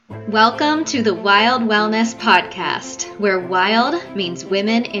Welcome to the Wild Wellness Podcast, where wild means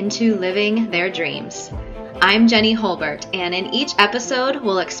women into living their dreams. I'm Jenny Holbert, and in each episode,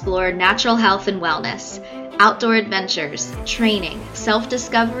 we'll explore natural health and wellness, outdoor adventures, training,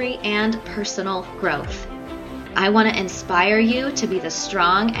 self-discovery, and personal growth. I want to inspire you to be the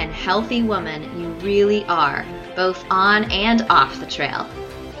strong and healthy woman you really are, both on and off the trail.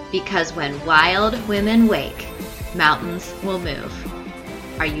 Because when wild women wake, mountains will move.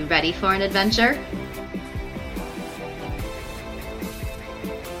 Are you ready for an adventure?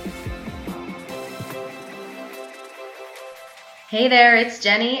 Hey there, it's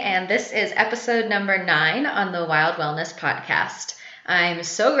Jenny, and this is episode number 9 on the Wild Wellness Podcast. I'm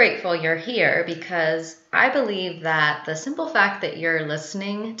so grateful you're here because I believe that the simple fact that you're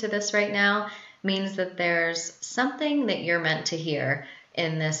listening to this right now means that there's something that you're meant to hear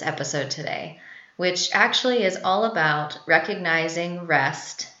in this episode today, which actually is all about recognizing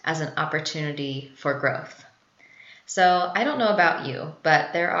rest as an opportunity for growth. So I don't know about you,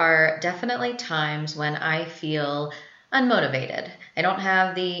 but there are definitely times when I feel unmotivated. I don't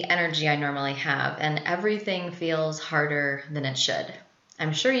have the energy I normally have, and everything feels harder than it should.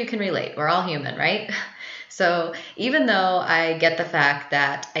 I'm sure you can relate. We're all human, right? So even though I get the fact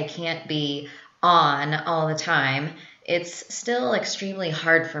that I can't be on all the time, it's still extremely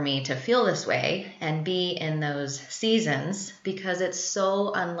hard for me to feel this way and be in those seasons because it's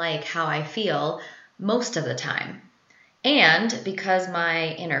so unlike how I feel most of the time. And because my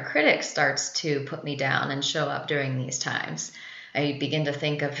inner critic starts to put me down and show up during these times. I begin to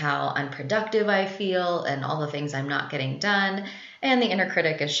think of how unproductive I feel and all the things I'm not getting done. And the inner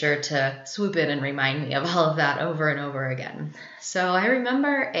critic is sure to swoop in and remind me of all of that over and over again. So I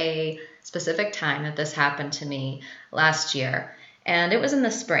remember a specific time that this happened to me last year, and it was in the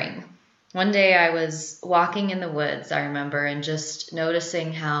spring. One day I was walking in the woods, I remember, and just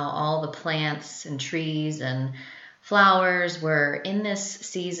noticing how all the plants and trees and flowers were in this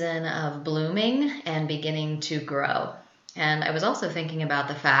season of blooming and beginning to grow. And I was also thinking about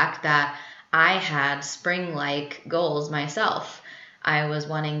the fact that I had spring-like goals myself. I was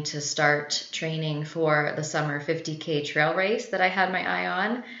wanting to start training for the summer 50K trail race that I had my eye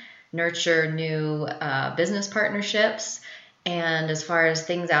on, nurture new business partnerships, and as far as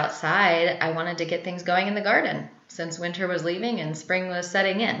things outside, I wanted to get things going in the garden since winter was leaving and spring was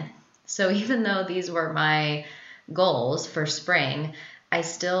setting in. So even though these were my goals for spring, I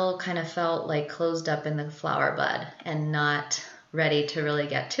still kind of felt like closed up in the flower bud and not ready to really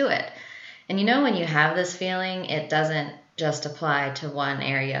get to it. And you know, when you have this feeling, it doesn't just apply to one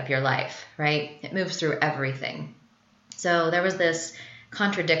area of your life, right? It moves through everything. So there was this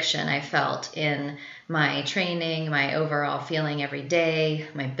contradiction I felt in my training, my overall feeling every day,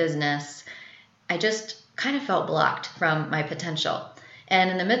 my business. I just kind of felt blocked from my potential. And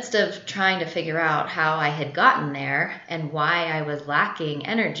in the midst of trying to figure out how I had gotten there and why I was lacking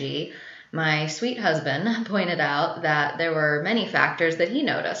energy, my sweet husband pointed out that there were many factors that he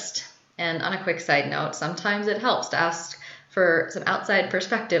noticed. And on a quick side note, sometimes it helps to ask for some outside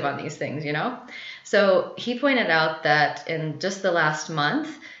perspective on these things, you know? So he pointed out that in just the last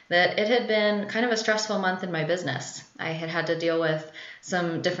month, that it had been kind of a stressful month in my business. I had had to deal with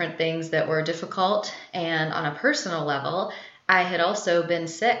some different things that were difficult, and on a personal level, I had also been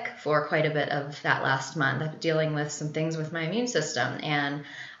sick for quite a bit of that last month, dealing with some things with my immune system, and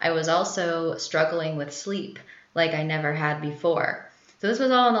I was also struggling with sleep like I never had before. So this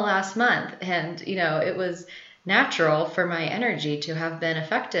was all in the last month, and you know, it was natural for my energy to have been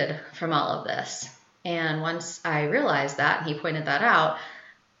affected from all of this. And once I realized that, and he pointed that out,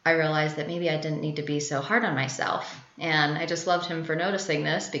 I realized that maybe I didn't need to be so hard on myself. And I just loved him for noticing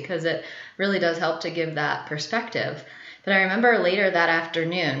this because it really does help to give that perspective. But I remember later that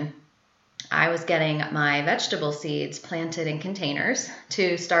afternoon, I was getting my vegetable seeds planted in containers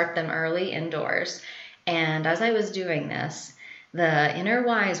to start them early indoors. And as I was doing this, the inner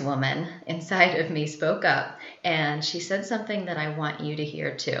wise woman inside of me spoke up, and she said something that I want you to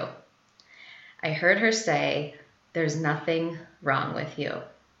hear too. I heard her say, "There's nothing wrong with you."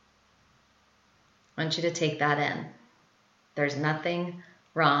 I want you to take that in. There's nothing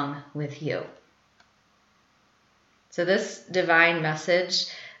wrong with you. So this divine message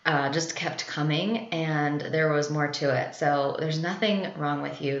just kept coming, and there was more to it. So there's nothing wrong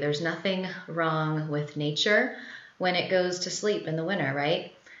with you. There's nothing wrong with nature when it goes to sleep in the winter,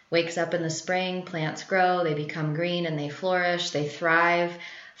 right? Wakes up in the spring, plants grow, they become green and they flourish, they thrive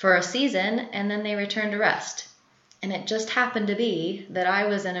for a season, and then they return to rest. And it just happened to be that I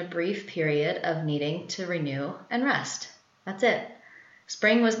was in a brief period of needing to renew and rest. That's it.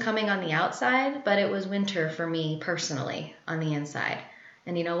 Spring was coming on the outside, but it was winter for me personally on the inside.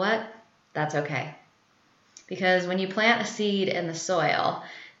 And you know what? That's okay. Because when you plant a seed in the soil,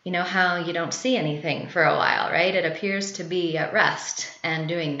 you know how you don't see anything for a while, right? It appears to be at rest and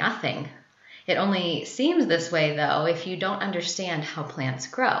doing nothing. It only seems this way, though, if you don't understand how plants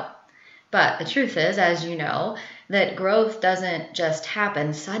grow. But the truth is, as you know, that growth doesn't just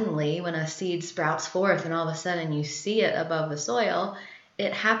happen suddenly when a seed sprouts forth and all of a sudden you see it above the soil.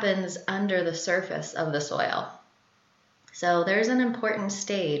 It happens under the surface of the soil. So there's an important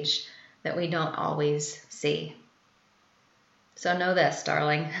stage that we don't always see. So know this,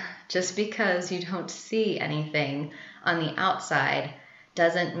 darling, just because you don't see anything on the outside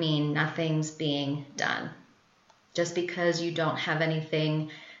doesn't mean nothing's being done. Just because you don't have anything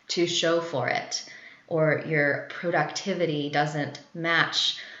to show for it, or your productivity doesn't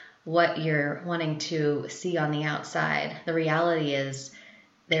match what you're wanting to see on the outside, the reality is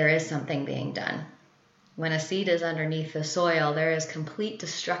there is something being done. When a seed is underneath the soil, there is complete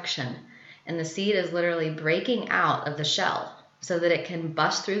destruction, and the seed is literally breaking out of the shell so that it can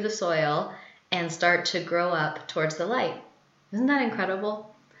bust through the soil and start to grow up towards the light. Isn't that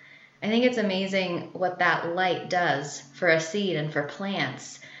incredible? I think it's amazing what that light does for a seed and for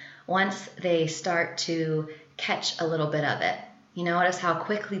plants once they start to catch a little bit of it. You notice how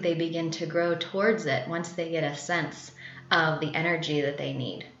quickly they begin to grow towards it once they get a sense of the energy that they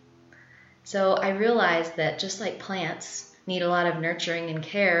need. So I realized that just like plants need a lot of nurturing and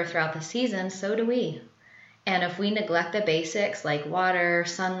care throughout the season, so do we. And if we neglect the basics like water,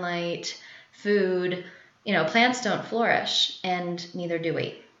 sunlight, food, plants don't flourish, and neither do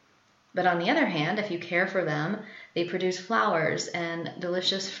we. But on the other hand, if you care for them, they produce flowers and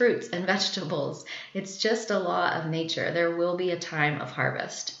delicious fruits and vegetables. It's just a law of nature. There will be a time of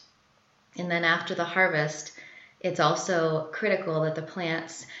harvest. And then after the harvest, it's also critical that the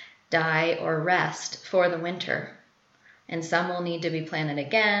plants die or rest for the winter. And some will need to be planted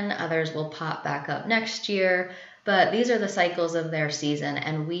again, others will pop back up next year, but these are the cycles of their season,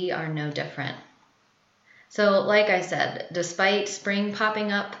 and we are no different. So like I said, despite spring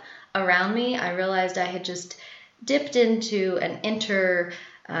popping up around me, I realized I had just dipped into an inner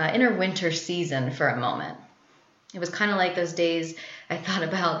winter season for a moment. It was kind of like those days I thought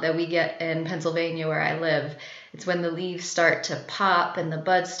about that we get in Pennsylvania where I live. It's when the leaves start to pop and the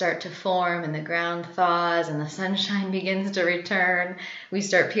buds start to form and the ground thaws and the sunshine begins to return. We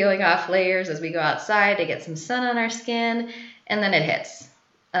start peeling off layers as we go outside to get some sun on our skin, and then it hits.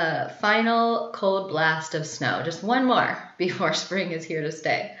 A final cold blast of snow, just one more before spring is here to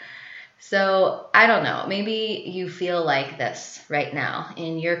stay. So I don't know, maybe you feel like this right now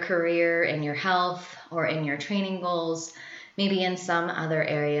in your career, in your health, or in your training goals, maybe in some other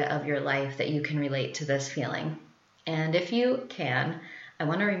area of your life that you can relate to this feeling. And if you can, I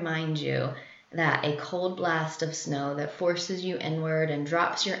want to remind you that a cold blast of snow that forces you inward and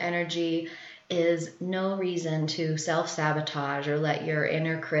drops your energy is no reason to self-sabotage or let your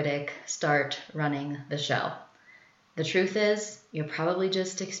inner critic start running the show. The truth is, you're probably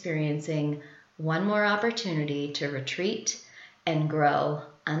just experiencing one more opportunity to retreat and grow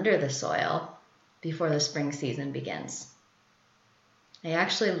under the soil before the spring season begins. I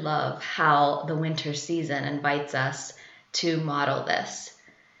actually love how the winter season invites us to model this.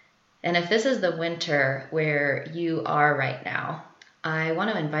 And if this is the winter where you are right now, I want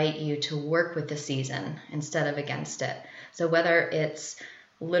to invite you to work with the season instead of against it. So whether it's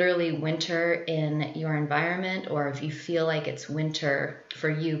literally winter in your environment, or if you feel like it's winter for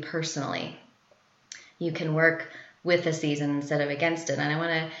you personally, you can work with the season instead of against it. And I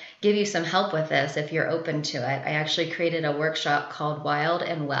want to give you some help with this if you're open to it. I actually created a workshop called Wild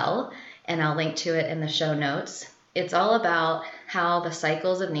and Well, and I'll link to it in the show notes. It's all about how the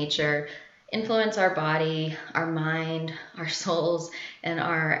cycles of nature influence our body, our mind, our souls, and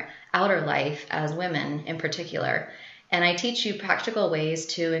our outer life as women in particular. And I teach you practical ways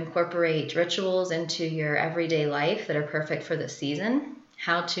to incorporate rituals into your everyday life that are perfect for the season,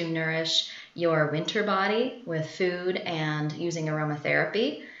 how to nourish your winter body with food and using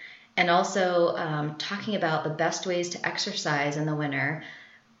aromatherapy, and also talking about the best ways to exercise in the winter,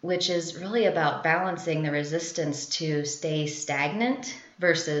 which is really about balancing the resistance to stay stagnant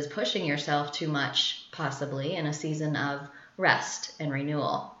versus pushing yourself too much, possibly in a season of rest and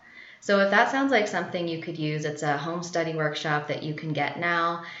renewal. So if that sounds like something you could use, it's a home study workshop that you can get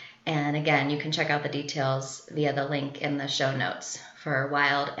now. And again, you can check out the details via the link in the show notes for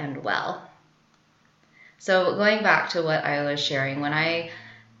Wild and Well. So going back to what I was sharing, when I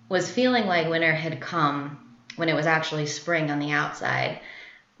was feeling like winter had come, when it was actually spring on the outside,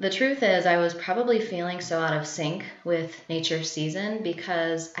 the truth is I was probably feeling so out of sync with nature's season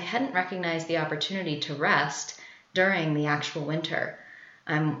because I hadn't recognized the opportunity to rest during the actual winter.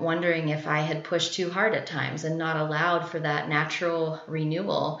 I'm wondering if I had pushed too hard at times and not allowed for that natural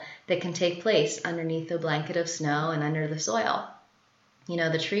renewal that can take place underneath the blanket of snow and under the soil.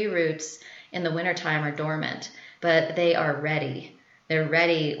 The tree roots in the wintertime are dormant, but they are ready. They're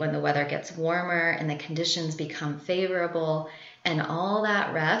ready when the weather gets warmer and the conditions become favorable, and all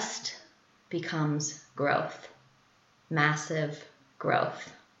that rest becomes growth, massive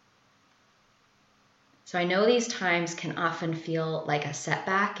growth. So I know these times can often feel like a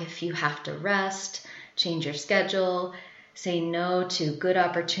setback if you have to rest, change your schedule, say no to good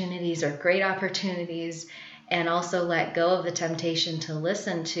opportunities or great opportunities, and also let go of the temptation to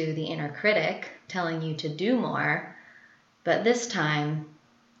listen to the inner critic telling you to do more. But this time,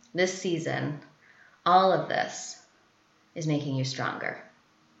 this season, all of this is making you stronger.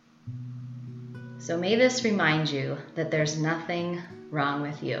 So may this remind you that there's nothing wrong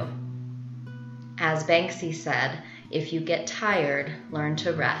with you. As Banksy said, if you get tired, learn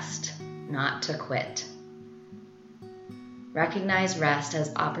to rest, not to quit. Recognize rest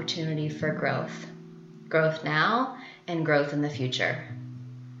as opportunity for growth. Growth now and growth in the future.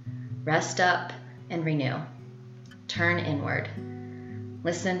 Rest up and renew. Turn inward.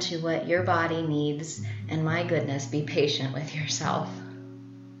 Listen to what your body needs, and my goodness, be patient with yourself.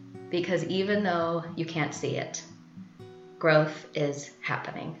 Because even though you can't see it, growth is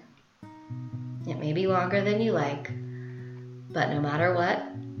happening. It may be longer than you like, but no matter what,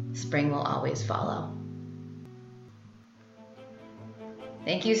 spring will always follow.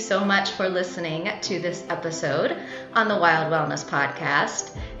 Thank you so much for listening to this episode on the Wild Wellness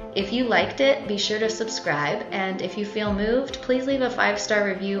Podcast. If you liked it, be sure to subscribe, and if you feel moved, please leave a 5-star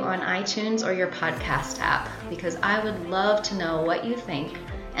review on iTunes or your podcast app, because I would love to know what you think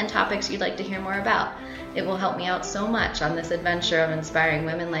and topics you'd like to hear more about. It will help me out so much on this adventure of inspiring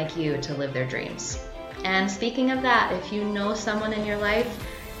women like you to live their dreams. And speaking of that, if you know someone in your life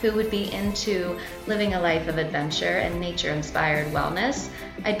who would be into living a life of adventure and nature-inspired wellness,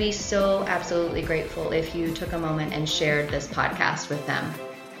 I'd be so absolutely grateful if you took a moment and shared this podcast with them.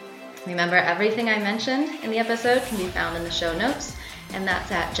 Remember, everything I mentioned in the episode can be found in the show notes, and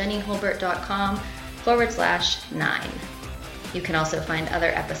that's at jennyholbert.com/9. You can also find other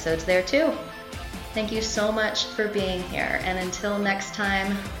episodes there too. Thank you so much for being here, and until next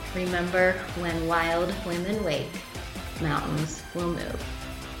time, remember, when wild women wake, mountains will move.